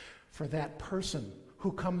 For that person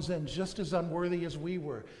who comes in just as unworthy as we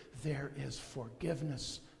were, there is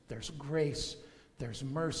forgiveness, there's grace, there's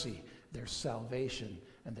mercy, there's salvation,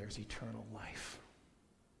 and there's eternal life.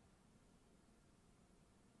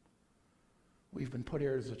 We've been put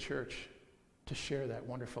here as a church to share that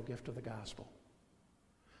wonderful gift of the gospel,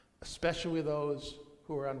 especially with those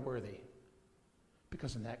who are unworthy,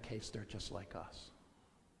 because in that case, they're just like us.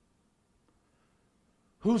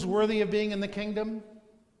 Who's worthy of being in the kingdom?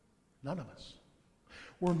 None of us.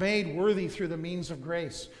 We're made worthy through the means of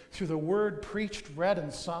grace, through the word preached, read,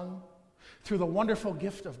 and sung, through the wonderful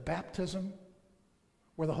gift of baptism,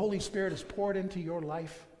 where the Holy Spirit is poured into your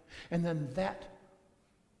life, and then that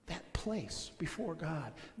place before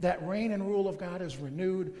God, that reign and rule of God is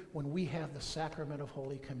renewed when we have the sacrament of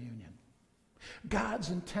Holy Communion. God's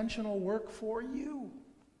intentional work for you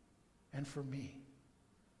and for me.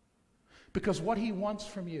 Because what he wants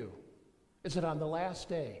from you is that on the last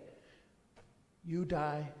day, you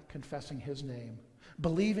die confessing his name,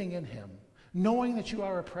 believing in him, knowing that you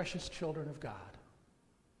are a precious children of God.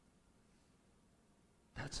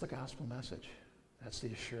 That's the gospel message. That's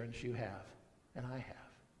the assurance you have and I have.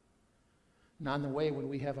 And on the way, when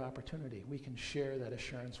we have opportunity, we can share that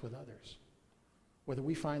assurance with others, whether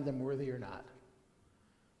we find them worthy or not,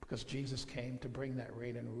 because Jesus came to bring that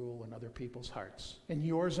reign and rule in other people's hearts, in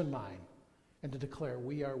yours and mine, and to declare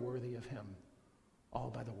we are worthy of him,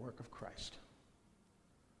 all by the work of Christ.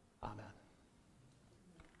 Amen.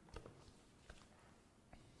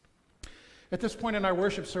 At this point in our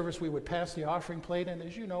worship service, we would pass the offering plate, and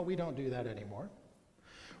as you know, we don't do that anymore.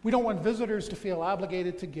 We don't want visitors to feel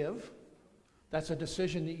obligated to give, That's a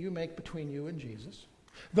decision that you make between you and Jesus.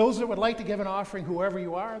 Those that would like to give an offering, whoever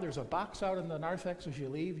you are, there's a box out in the narthex as you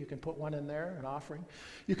leave. You can put one in there, an offering.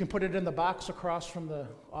 You can put it in the box across from the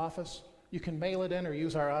office. You can mail it in or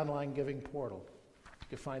use our online giving portal. You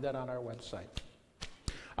can find that on our website.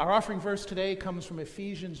 Our offering verse today comes from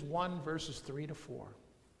Ephesians 1, verses 3 to 4.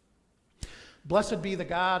 Blessed be the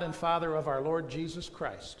God and Father of our Lord Jesus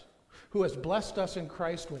Christ, who has blessed us in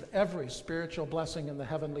Christ with every spiritual blessing in the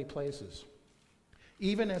heavenly places,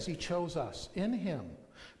 even as he chose us in him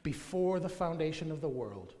before the foundation of the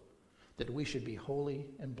world, that we should be holy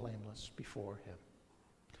and blameless before him.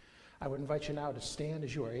 I would invite you now to stand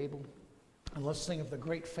as you are able, and let's sing of the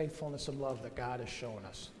great faithfulness and love that God has shown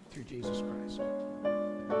us through Jesus Christ.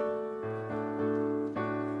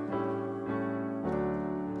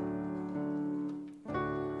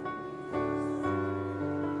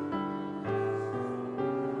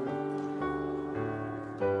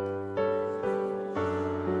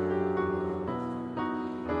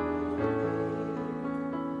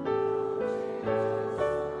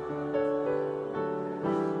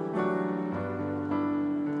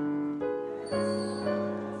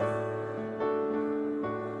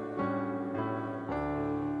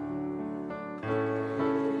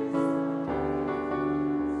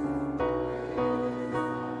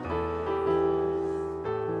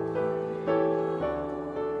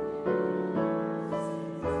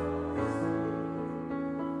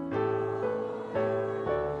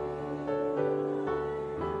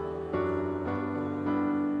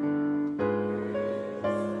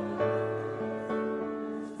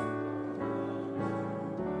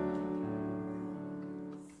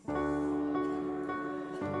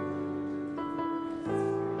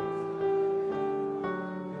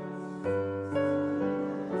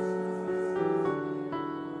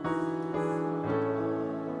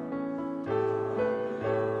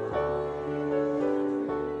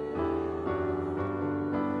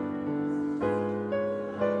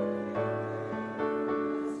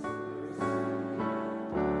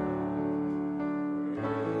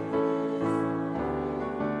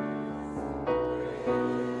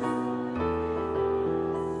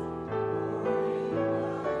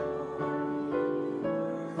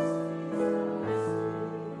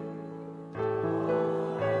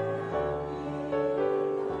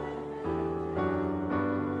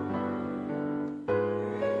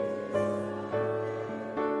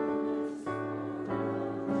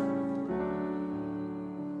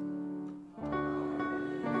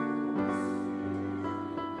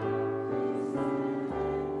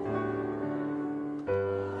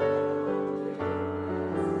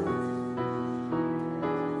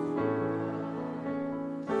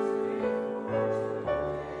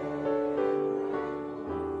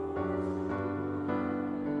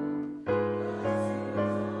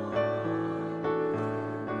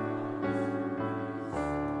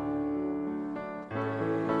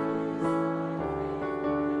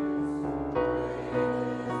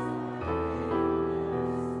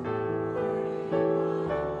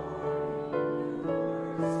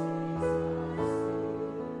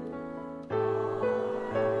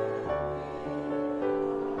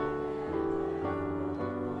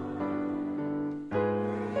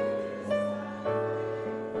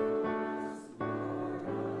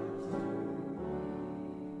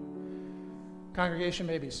 Congregation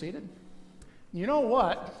may be seated. You know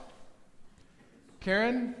what?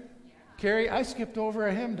 Karen, Carrie, I skipped over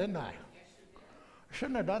a hymn, didn't I? I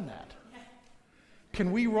shouldn't have done that.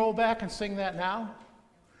 Can we roll back and sing that now?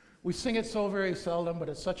 We sing it so very seldom, but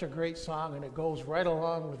it's such a great song, and it goes right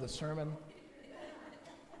along with the sermon.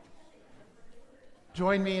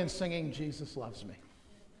 Join me in singing Jesus Loves Me.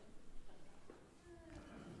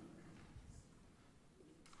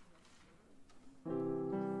 Thank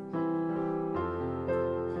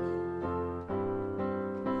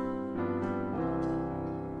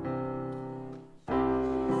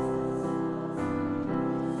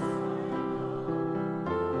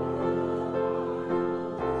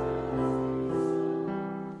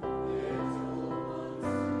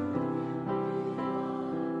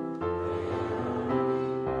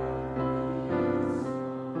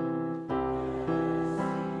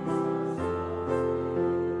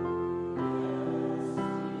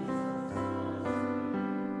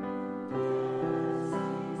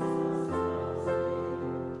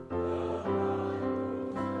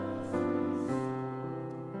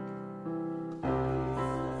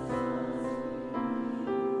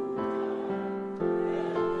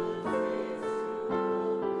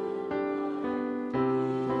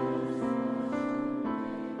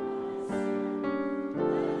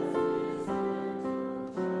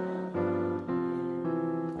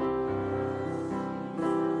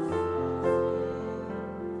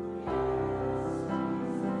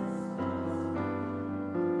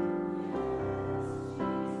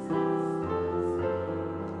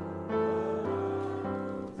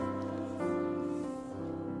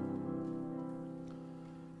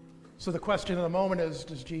So the question of the moment is,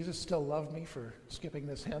 does Jesus still love me for skipping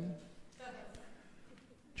this hymn?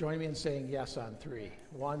 Join me in saying yes on 3.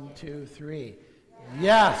 1, 2, 3.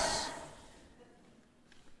 Yes!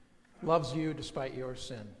 Loves you despite your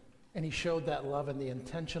sin. And he showed that love in the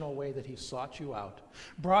intentional way that he sought you out,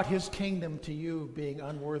 brought his kingdom to you being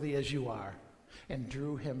unworthy as you are, and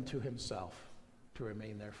drew him to himself to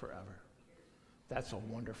remain there forever. That's a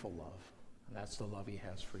wonderful love. And that's the love he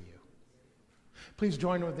has for you. Please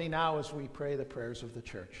join with me now as we pray the prayers of the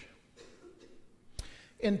church.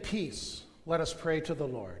 In peace, let us pray to the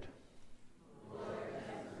Lord. Lord,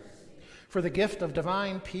 have mercy. For the gift of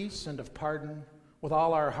divine peace and of pardon, with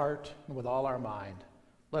all our heart and with all our mind,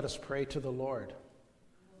 let us pray to the Lord.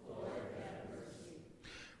 Lord, have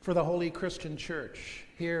mercy. For the Holy Christian Church,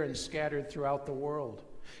 here and scattered throughout the world,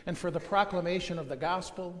 and for the proclamation of the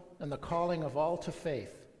gospel and the calling of all to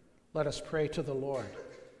faith, let us pray to the Lord.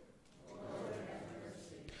 Lord, have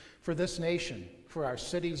mercy. For this nation, for our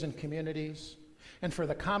cities and communities, and for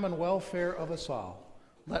the common welfare of us all,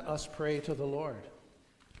 let us pray to the Lord.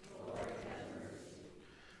 Lord, have mercy.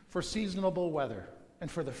 For seasonable weather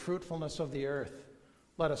and for the fruitfulness of the earth,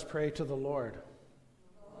 let us pray to the Lord.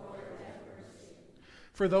 Lord, have mercy.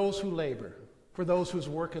 For those who labor, for those whose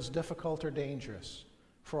work is difficult or dangerous,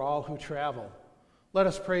 for all who travel, let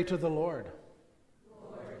us pray to the Lord.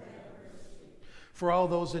 Lord, have mercy. For all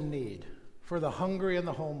those in need, for the hungry and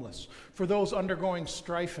the homeless, for those undergoing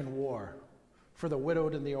strife and war, for the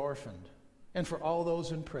widowed and the orphaned, and for all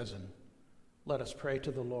those in prison, let us pray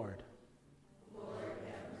to the Lord. Lord,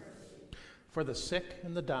 have mercy. For the sick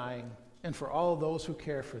and the dying, and for all those who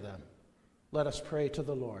care for them, let us pray to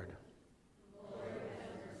the Lord. Lord, have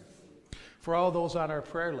mercy. For all those on our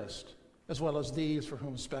prayer list, as well as these for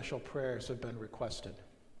whom special prayers have been requested.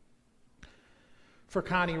 For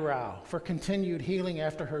Connie Rao, for continued healing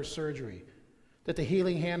after her surgery, that the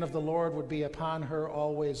healing hand of the Lord would be upon her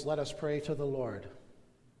always, let us pray to the Lord.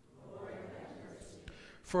 Lord, have mercy.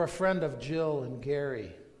 For a friend of Jill and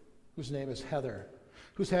Gary, whose name is Heather,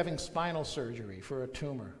 who's having spinal surgery for a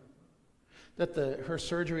tumor, that her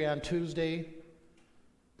surgery on Tuesday,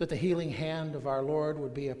 that the healing hand of our Lord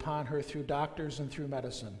would be upon her through doctors and through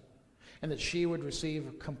medicine, and that she would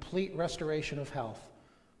receive complete restoration of health.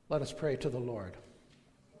 Let us pray to the Lord.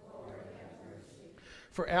 Lord, have mercy.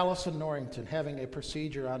 For Allison Norrington having a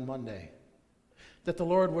procedure on Monday, that the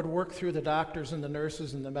Lord would work through the doctors and the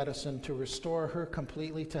nurses and the medicine to restore her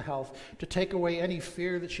completely to health, to take away any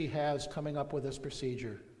fear that she has coming up with this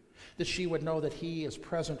procedure, that she would know that he is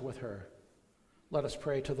present with her. Let us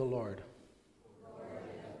pray to the Lord. Lord,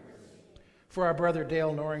 have mercy. For our brother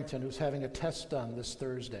Dale Norrington, who's having a test done this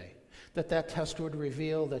Thursday, that test would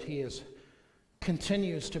reveal that he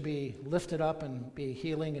continues to be lifted up and be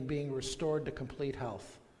healing and being restored to complete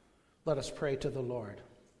health. Let us pray to the Lord.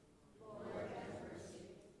 Lord, have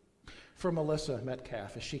mercy. For Melissa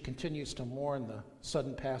Metcalf, as she continues to mourn the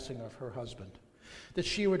sudden passing of her husband, that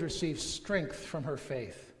she would receive strength from her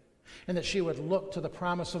faith, and that she would look to the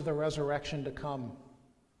promise of the resurrection to come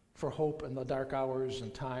for hope in the dark hours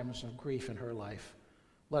and times of grief in her life.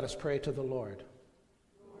 Let us pray to the Lord.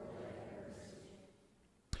 Lord, have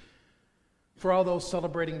mercy. For all those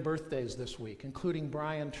celebrating birthdays this week, including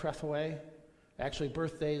Brian Trethaway, actually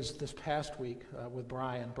birthdays this past week with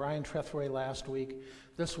Brian Trethaway last week,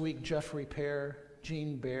 this week Jeffrey Pear,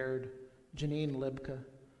 Jean Baird, Janine Libka,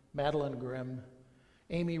 Madeline Grimm,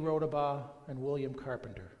 Amy Rodabaugh, and William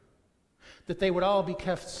Carpenter, that they would all be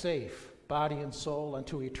kept safe, body and soul,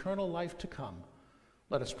 unto eternal life to come.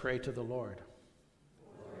 Let us pray to the Lord.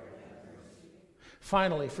 Lord, have mercy.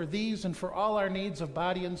 Finally, for these and for all our needs of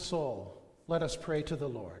body and soul, let us pray to the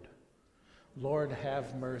Lord. Lord,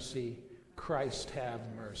 have mercy. Christ, have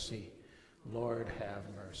mercy. Lord, have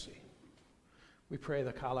mercy. We pray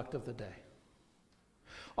the collect of the day.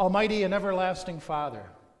 Almighty and everlasting Father,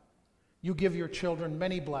 you give your children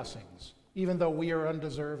many blessings, even though we are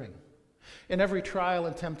undeserving. In every trial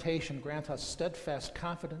and temptation, grant us steadfast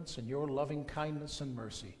confidence in your loving kindness and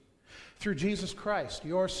mercy. Through Jesus Christ,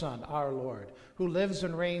 your Son, our Lord, who lives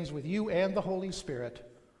and reigns with you and the Holy Spirit,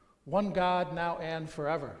 one God, now and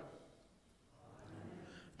forever. Amen.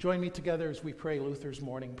 Join me together as we pray Luther's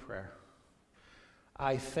morning prayer.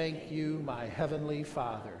 I thank you, my heavenly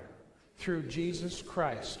Father, through Jesus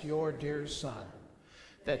Christ, your dear Son,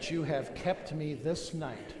 that you have kept me this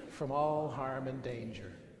night from all harm and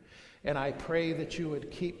danger. And I pray that you would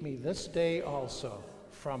keep me this day also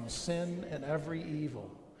from sin and every evil,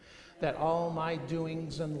 that all my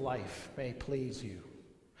doings in life may please you.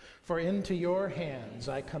 For into your hands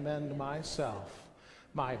I commend myself,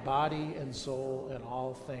 my body and soul and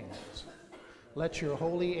all things. Let your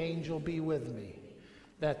holy angel be with me,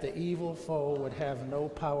 that the evil foe would have no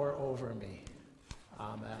power over me.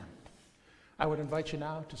 Amen. I would invite you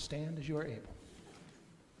now to stand as you are able.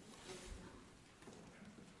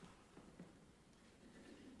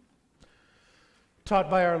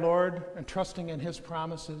 Taught by our Lord and trusting in his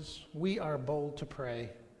promises, we are bold to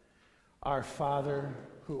pray, Our Father,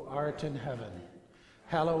 who art in heaven,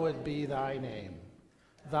 hallowed be thy name.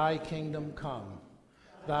 Thy kingdom come,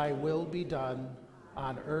 thy will be done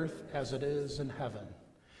on earth as it is in heaven.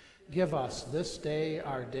 Give us this day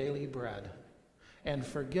our daily bread, and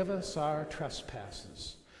forgive us our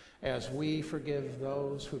trespasses, as we forgive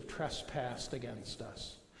those who've trespassed against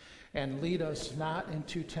us. And lead us not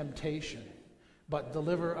into temptation, but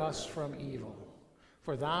deliver us from evil.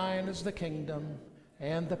 For thine is the kingdom,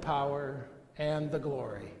 and the power, and the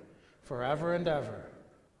glory, forever and ever.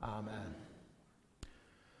 Amen.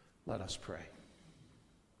 Let us pray.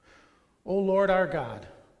 O Lord our God,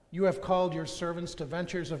 you have called your servants to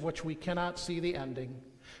ventures of which we cannot see the ending,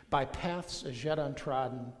 by paths as yet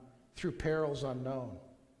untrodden, through perils unknown.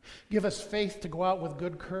 Give us faith to go out with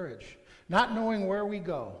good courage, not knowing where we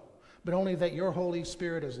go, but only that your Holy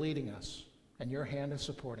Spirit is leading us and your hand is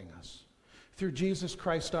supporting us. Through Jesus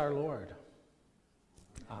Christ our Lord.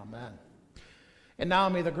 Amen. And now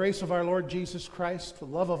may the grace of our Lord Jesus Christ, the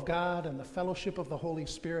love of God, and the fellowship of the Holy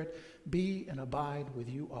Spirit be and abide with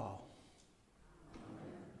you all.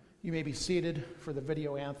 You may be seated for the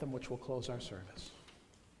video anthem, which will close our service.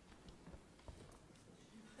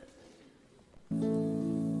 Love.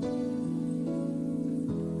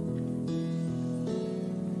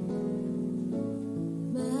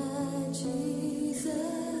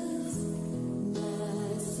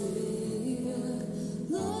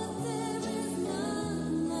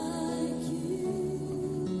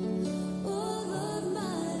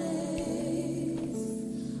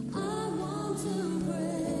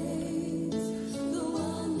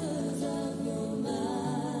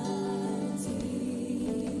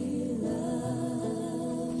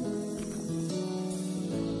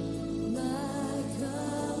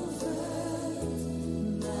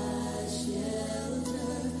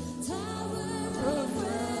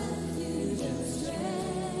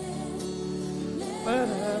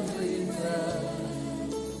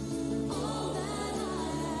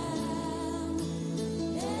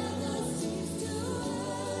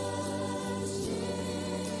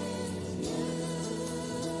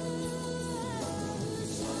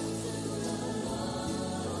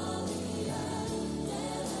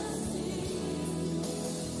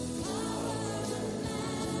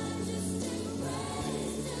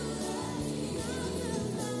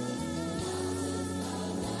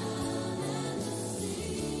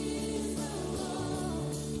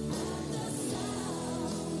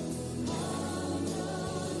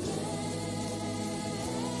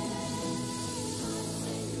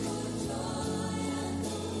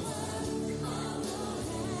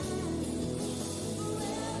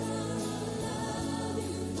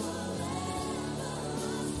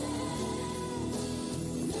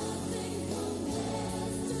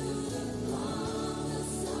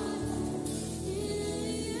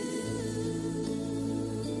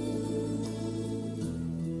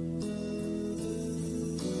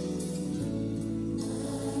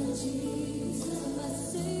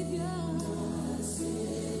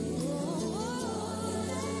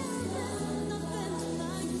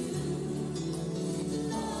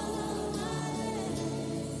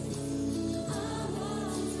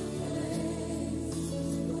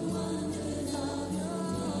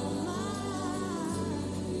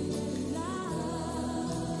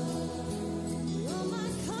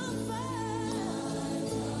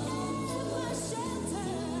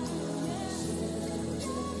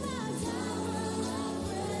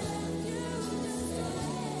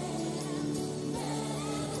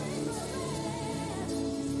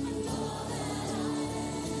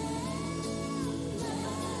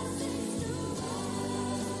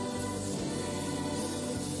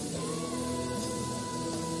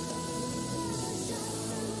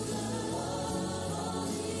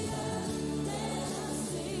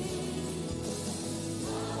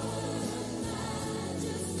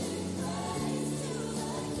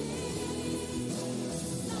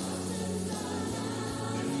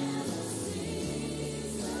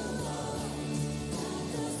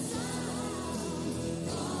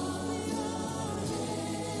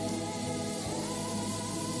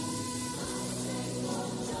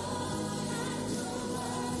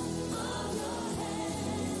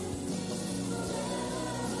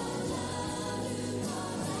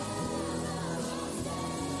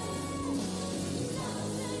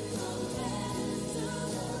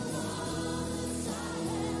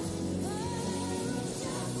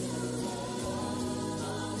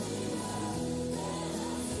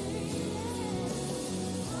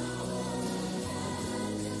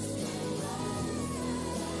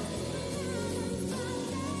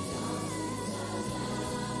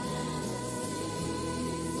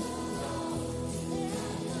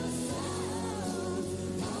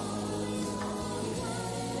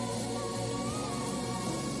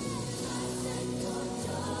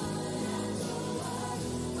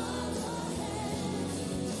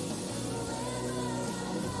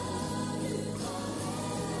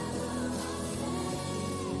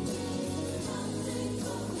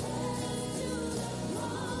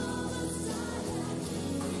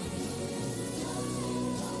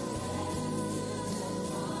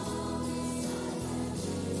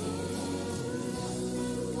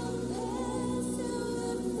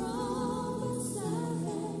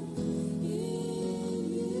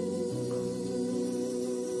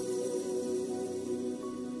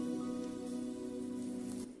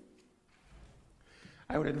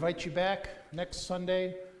 would invite you back next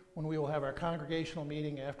Sunday when we will have our congregational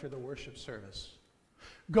meeting after the worship service.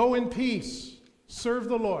 Go in peace. Serve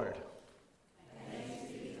the Lord.